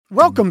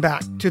Welcome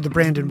back to The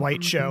Brandon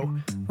White Show,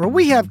 where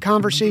we have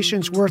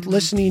conversations worth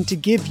listening to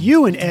give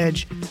you an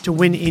edge to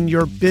win in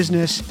your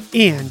business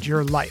and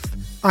your life.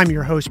 I'm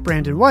your host,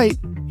 Brandon White.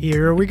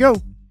 Here we go.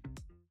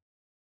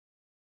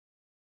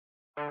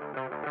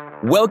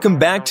 Welcome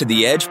back to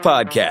The Edge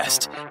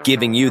Podcast,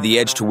 giving you the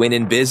edge to win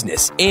in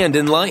business and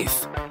in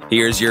life.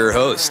 Here's your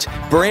host,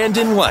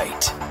 Brandon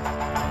White.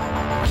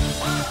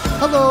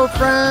 Hello,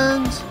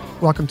 friends.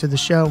 Welcome to the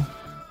show.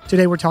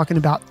 Today, we're talking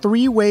about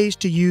 3 ways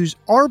to use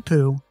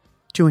ARPU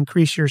to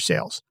increase your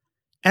sales.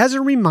 As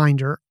a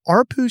reminder,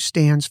 ARPU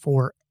stands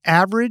for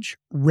Average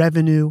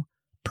Revenue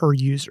Per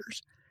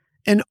Users.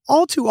 And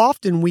all too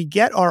often, we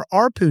get our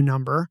ARPU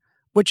number,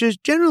 which is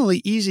generally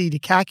easy to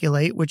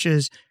calculate, which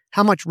is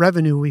how much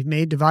revenue we've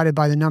made divided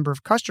by the number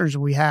of customers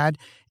we had.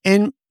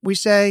 And we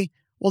say,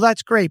 well,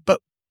 that's great, but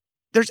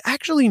there's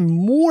actually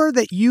more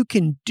that you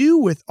can do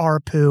with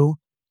ARPU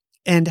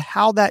and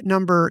how that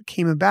number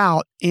came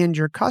about and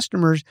your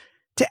customers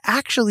to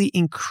actually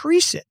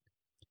increase it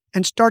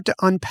and start to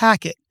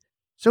unpack it.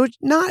 So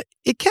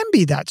it can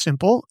be that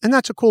simple, and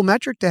that's a cool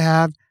metric to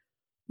have,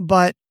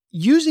 but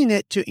using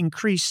it to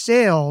increase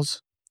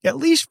sales, at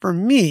least for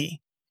me,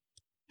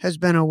 has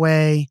been a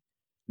way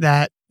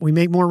that we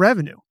make more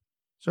revenue.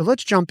 So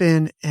let's jump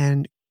in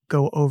and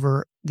go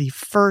over the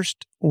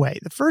first way.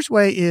 The first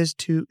way is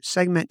to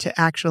segment to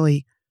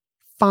actually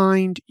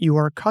find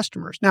your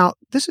customers. Now,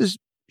 this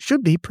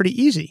should be pretty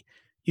easy.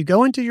 You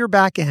go into your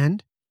back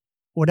end,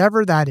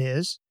 whatever that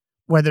is,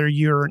 whether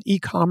you're an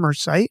e-commerce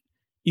site,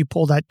 you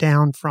pull that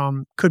down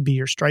from, could be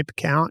your Stripe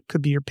account,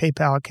 could be your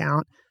PayPal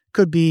account,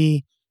 could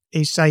be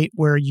a site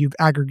where you've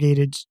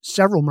aggregated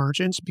several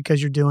merchants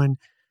because you're doing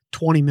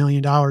 $20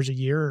 million a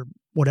year or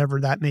whatever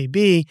that may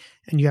be,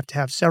 and you have to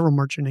have several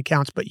merchant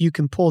accounts, but you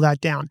can pull that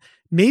down.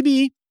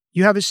 Maybe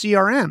you have a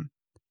CRM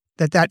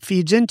that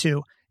feeds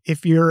into.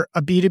 If you're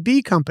a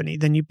B2B company,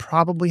 then you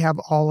probably have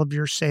all of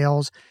your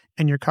sales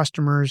and your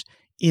customers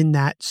in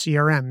that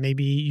CRM.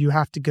 Maybe you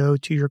have to go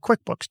to your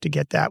QuickBooks to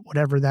get that,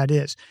 whatever that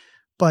is.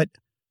 But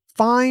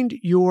find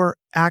your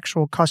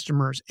actual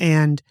customers.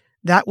 And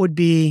that would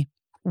be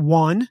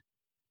one,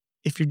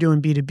 if you're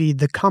doing B2B,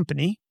 the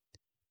company,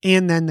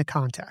 and then the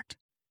contact.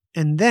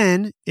 And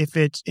then if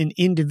it's an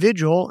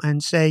individual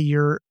and say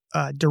you're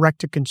a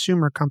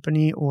direct-to-consumer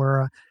company or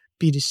a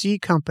B2C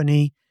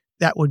company,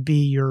 that would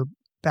be your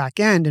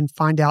back end, and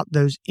find out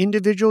those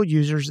individual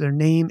users, their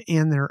name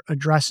and their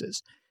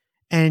addresses.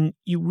 And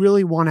you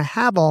really want to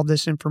have all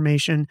this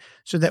information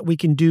so that we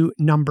can do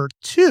number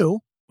 2,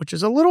 which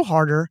is a little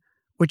harder,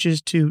 which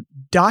is to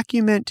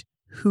document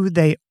who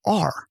they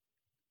are.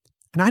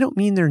 And I don't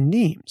mean their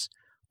names.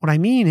 What I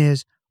mean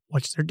is,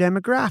 what's their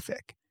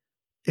demographic?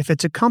 If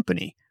it's a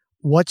company,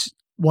 what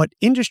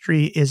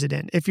industry is it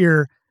in? If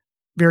you're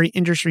very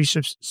industry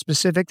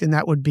specific, then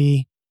that would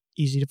be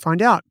easy to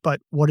find out.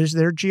 But what is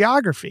their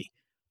geography?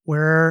 What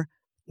are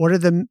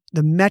the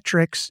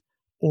metrics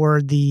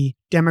or the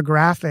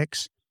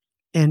demographics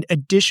and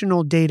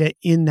additional data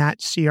in that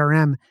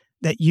CRM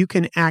that you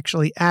can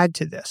actually add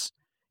to this?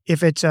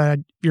 If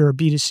you're a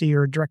B2C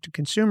or a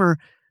direct-to-consumer,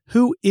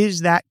 who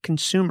is that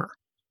consumer?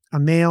 A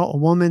male, a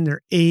woman,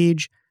 their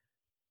age?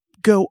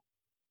 Go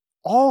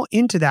all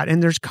into that.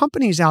 And there's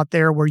companies out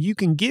there where you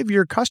can give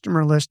your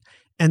customer list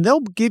and they'll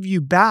give you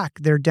back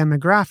their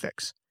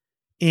demographics.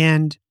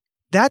 And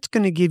that's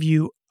going to give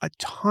you a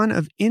ton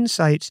of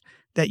insights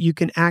that you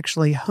can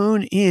actually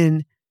hone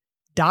in,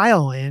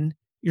 dial in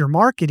your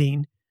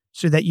marketing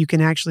so that you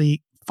can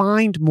actually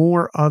find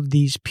more of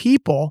these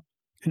people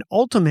and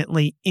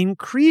ultimately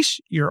increase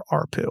your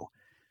ARPU.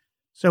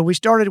 So we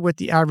started with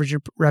the average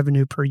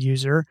revenue per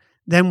user.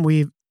 Then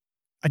we've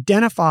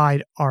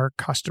identified our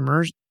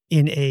customers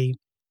in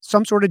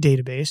some sort of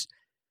database.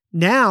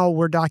 Now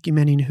we're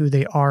documenting who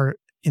they are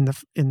in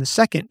the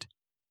second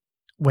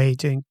way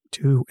to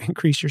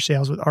increase your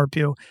sales with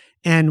ARPU.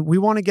 And we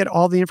want to get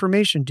all the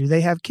information. Do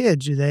they have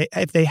kids?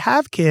 If they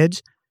have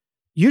kids,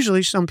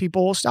 usually some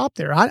people will stop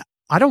there. I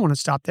don't want to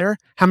stop there.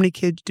 How many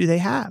kids do they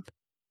have?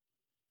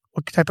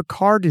 What type of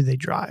car do they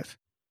drive?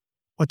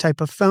 What type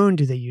of phone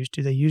do they use?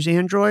 Do they use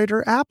Android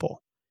or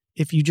Apple?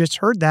 If you just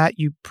heard that,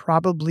 you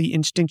probably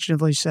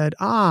instinctively said,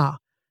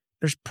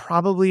 there's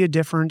probably a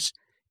difference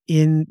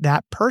in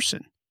that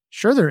person.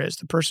 Sure there is.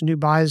 The person who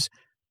buys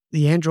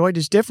the Android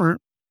is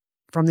different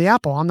from the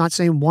Apple. I'm not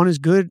saying one is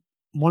good,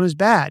 one is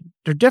bad.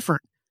 They're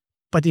different.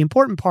 But the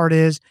important part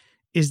is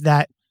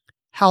that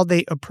how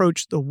they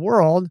approach the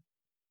world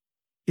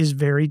is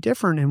very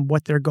different in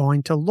what they're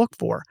going to look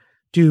for.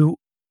 Do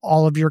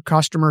all of your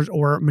customers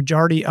or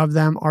majority of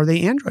them, are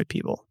they Android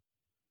people?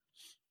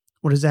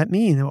 What does that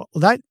mean? Well,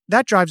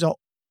 that drives a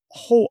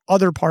whole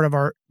other part of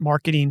our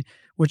marketing,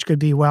 which could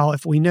be, well,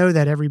 if we know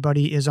that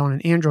everybody is on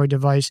an Android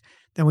device,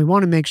 then we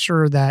want to make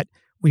sure that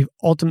we've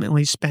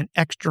ultimately spent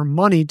extra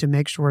money to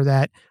make sure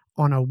that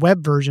on a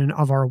web version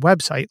of our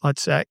website,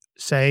 let's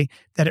say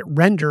that it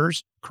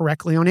renders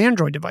correctly on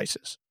Android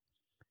devices.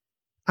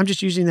 I'm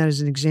just using that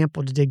as an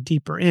example to dig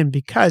deeper in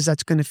because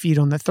that's going to feed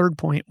on the third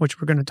point, which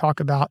we're going to talk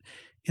about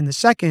in the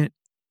second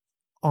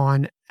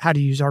on how to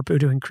use ARPU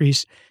to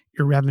increase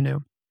your revenue.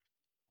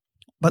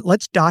 But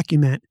let's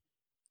document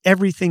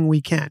everything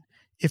we can.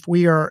 If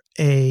we are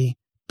a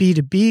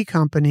B2B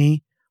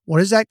company, what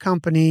does that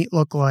company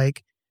look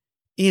like?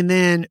 And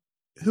then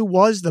who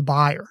was the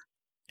buyer?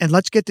 And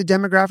let's get the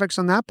demographics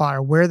on that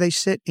buyer, where they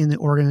sit in the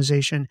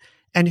organization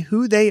and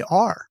who they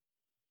are,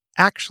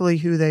 actually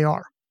who they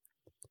are.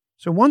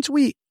 So once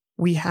we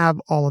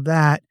have all of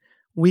that,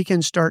 we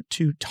can start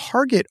to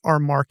target our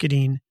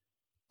marketing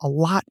a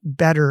lot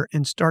better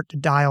and start to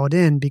dial it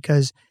in,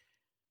 because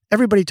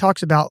everybody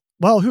talks about,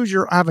 well, who's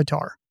your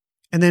avatar?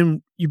 And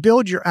then you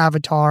build your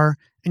avatar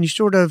and you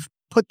sort of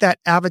put that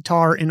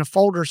avatar in a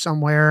folder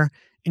somewhere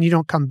and you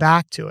don't come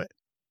back to it.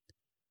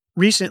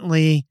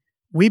 Recently,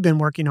 we've been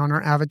working on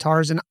our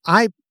avatars, and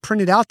I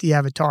printed out the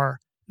avatar,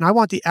 and I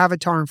want the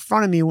avatar in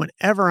front of me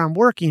whenever I'm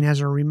working as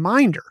a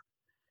reminder.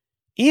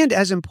 And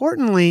as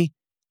importantly,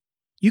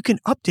 you can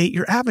update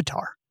your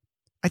avatar.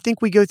 I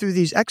think we go through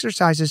these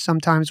exercises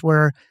sometimes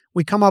where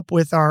we come up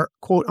with our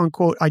quote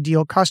unquote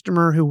ideal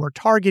customer who we're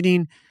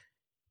targeting,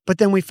 but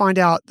then we find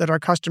out that our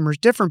customer is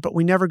different, but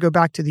we never go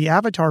back to the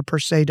avatar per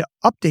se to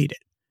update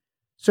it.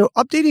 So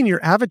updating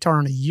your avatar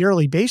on a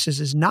yearly basis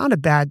is not a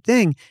bad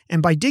thing.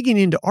 And by digging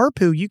into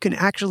ARPU, you can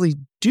actually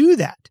do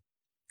that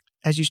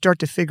as you start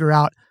to figure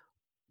out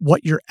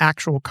what your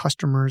actual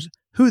customers,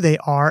 who they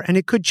are, and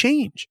it could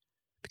change.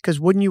 Because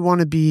wouldn't you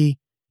want to be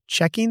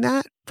checking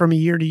that from a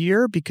year to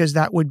year? Because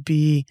that would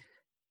be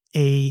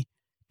a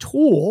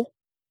tool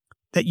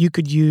that you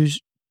could use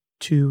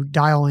to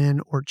dial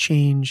in or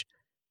change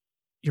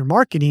your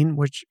marketing,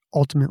 which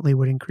ultimately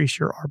would increase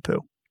your ARPU.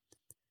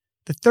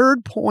 The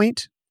third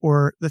point,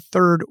 or the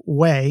third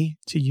way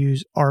to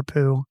use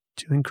ARPU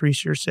to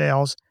increase your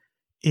sales,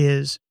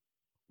 is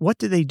what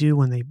do they do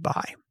when they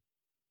buy?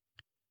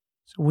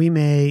 So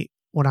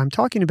what I'm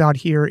talking about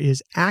here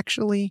is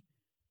actually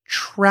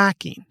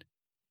tracking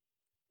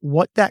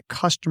what that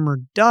customer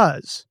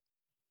does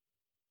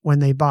when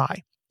they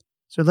buy.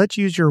 So let's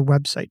use your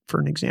website for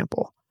an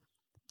example.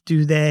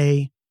 Do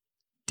they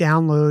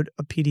download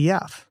a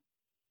PDF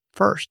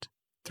first?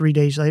 3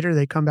 days later,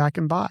 they come back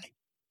and buy.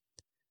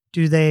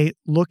 Do they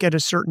look at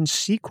a certain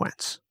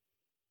sequence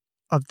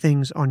of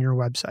things on your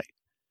website?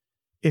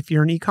 If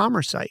you're an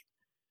e-commerce site,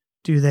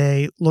 do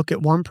they look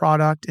at one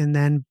product and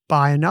then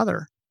buy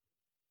another?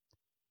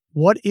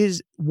 What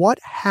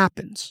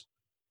happens?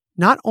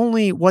 Not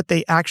only what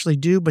they actually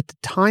do, but the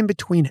time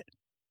between it.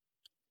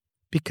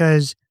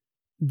 Because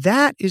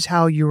that is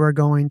how you are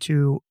going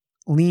to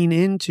lean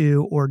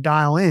into or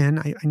dial in.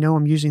 I know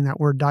I'm using that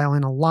word dial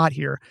in a lot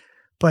here,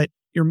 but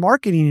your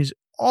marketing is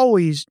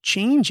always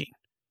changing.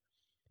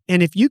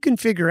 And if you can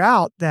figure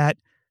out that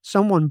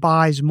someone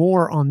buys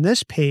more on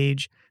this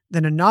page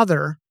than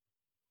another,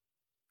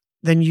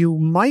 then you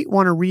might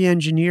want to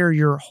re-engineer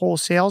your whole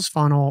sales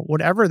funnel,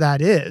 whatever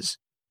that is,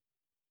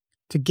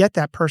 to get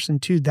that person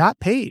to that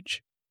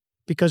page,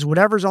 because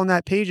whatever's on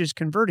that page is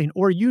converting.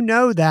 Or you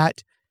know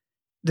that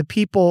the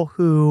people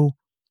who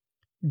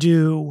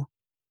do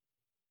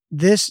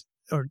this,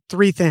 or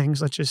three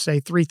things, let's just say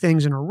 3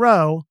 things in a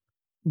row,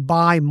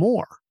 buy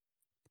more.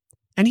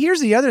 And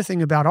here's the other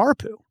thing about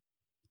ARPU,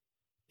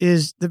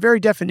 is the very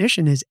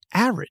definition is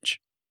average.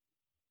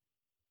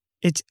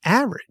 It's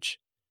average.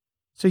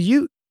 So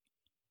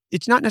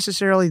it's not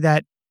necessarily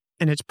that,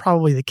 and it's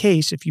probably the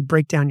case if you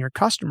break down your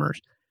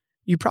customers,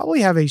 you probably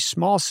have a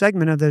small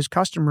segment of those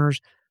customers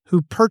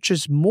who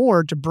purchase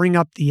more to bring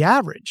up the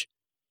average.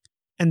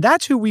 And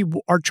that's who we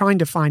are trying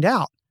to find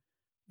out.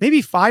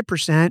 Maybe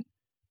 5%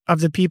 of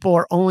the people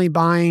are only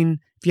buying,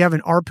 if you have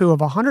an ARPU of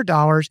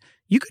 $100,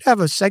 you could have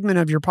a segment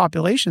of your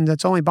population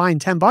that's only buying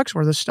 $10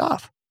 worth of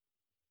stuff.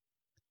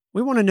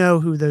 We want to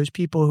know who those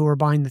people who are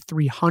buying the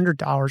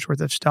 $300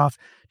 worth of stuff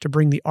to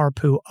bring the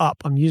ARPU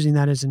up. I'm using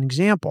that as an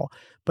example.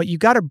 But you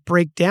got to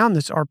break down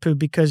this ARPU,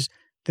 because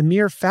the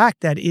mere fact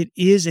that it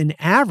is an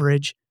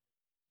average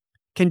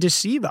can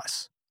deceive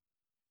us.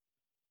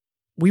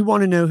 We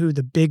want to know who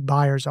the big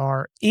buyers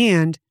are.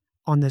 And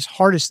on this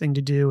hardest thing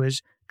to do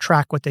is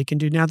track what they can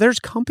do. Now, there's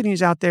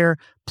companies out there,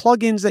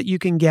 plugins that you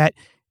can get.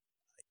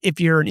 If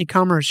you're an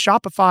e-commerce,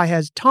 Shopify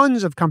has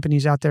tons of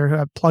companies out there who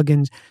have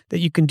plugins that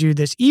you can do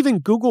this. Even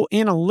Google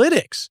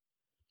Analytics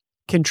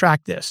can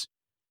track this.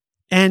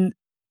 And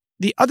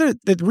the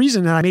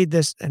reason that I made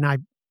this and I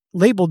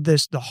labeled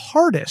this the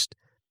hardest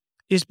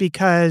is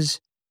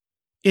because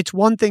it's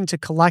one thing to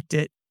collect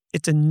it.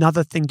 It's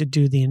another thing to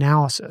do the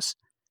analysis.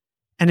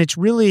 And it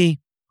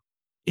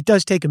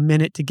does take a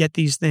minute to get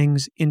these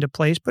things into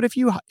place. But if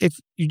you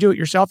do it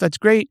yourself, that's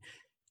great.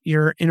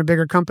 You're in a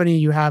bigger company,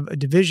 you have a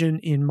division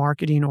in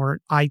marketing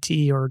or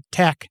IT or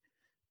tech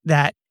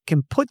that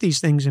can put these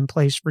things in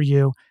place for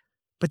you.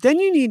 But then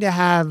you need to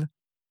have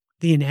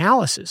the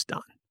analysis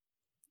done.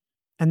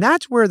 And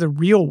that's where the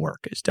real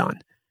work is done,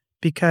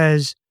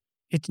 because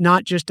it's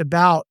not just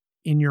about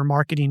in your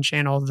marketing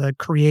channel, the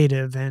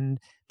creative and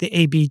the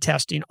A/B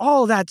testing.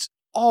 All that's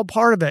all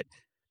part of it.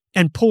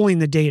 And pulling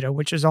the data,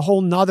 which is a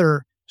whole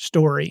nother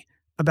story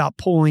about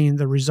pulling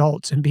the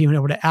results and being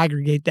able to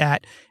aggregate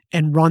that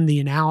and run the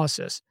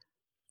analysis.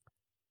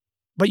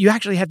 But you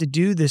actually have to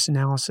do this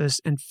analysis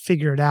and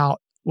figure it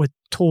out with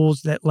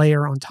tools that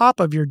layer on top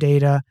of your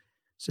data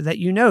so that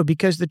you know.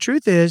 Because the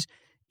truth is,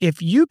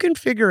 if you can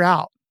figure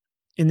out,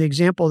 in the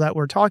example that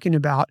we're talking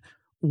about,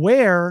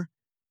 where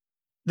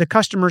the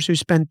customers who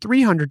spend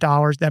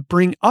 $300 that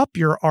bring up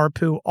your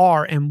ARPU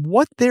are and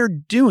what they're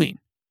doing,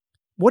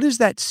 what is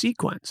that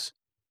sequence?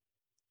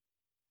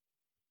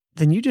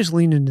 Then you just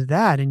lean into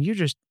that and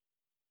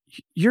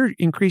you're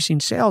increasing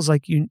sales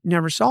like you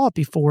never saw it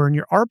before, and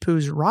your ARPU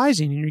is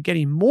rising and you're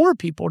getting more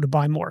people to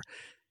buy more.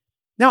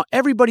 Now,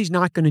 everybody's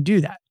not going to do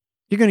that.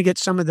 You're going to get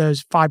some of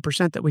those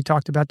 5% that we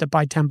talked about that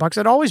buy $10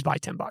 that always buy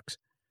 $10.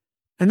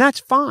 And that's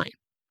fine.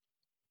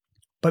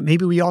 But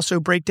maybe we also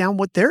break down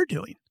what they're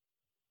doing.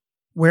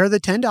 Where are the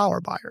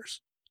 $10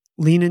 buyers?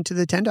 Lean into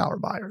the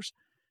 $10 buyers.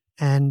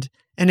 And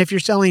if you're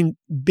selling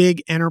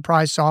big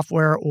enterprise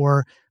software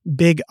or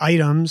big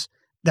items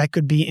that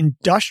could be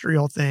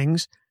industrial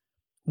things,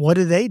 what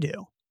do they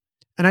do?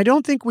 And I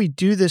don't think we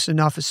do this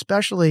enough,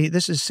 especially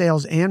this is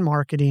sales and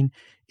marketing,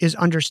 is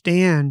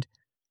understand,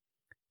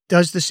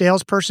 does the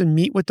salesperson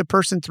meet with the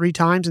person 3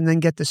 times and then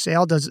get the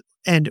sale?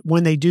 And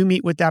when they do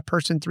meet with that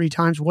person 3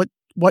 times, what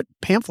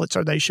pamphlets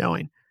are they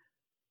showing?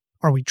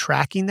 Are we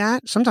tracking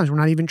that? Sometimes we're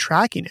not even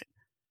tracking it.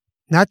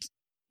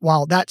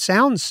 While that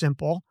sounds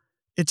simple,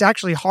 it's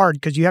actually hard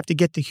because you have to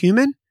get the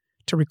human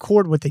to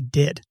record what they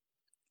did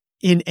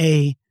in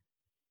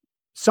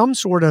some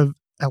sort of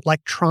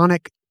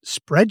electronic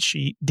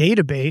spreadsheet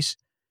database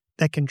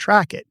that can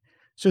track it.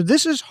 So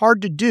this is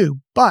hard to do,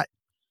 but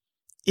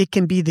it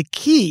can be the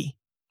key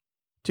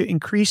to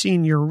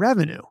increasing your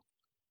revenue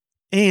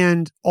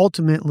and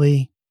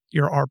ultimately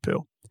your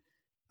ARPU.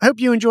 I hope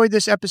you enjoyed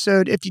this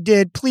episode. If you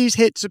did, please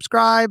hit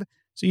subscribe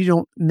so you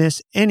don't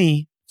miss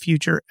any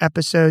future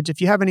episodes. If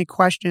you have any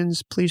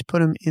questions, please put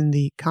them in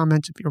the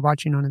comments if you're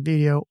watching on a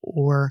video,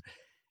 or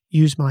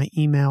use my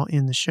email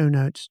in the show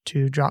notes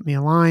to drop me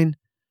a line.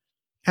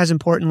 As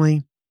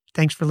importantly,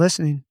 thanks for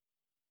listening.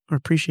 I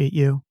appreciate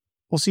you.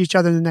 We'll see each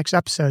other in the next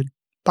episode.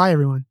 Bye,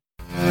 everyone.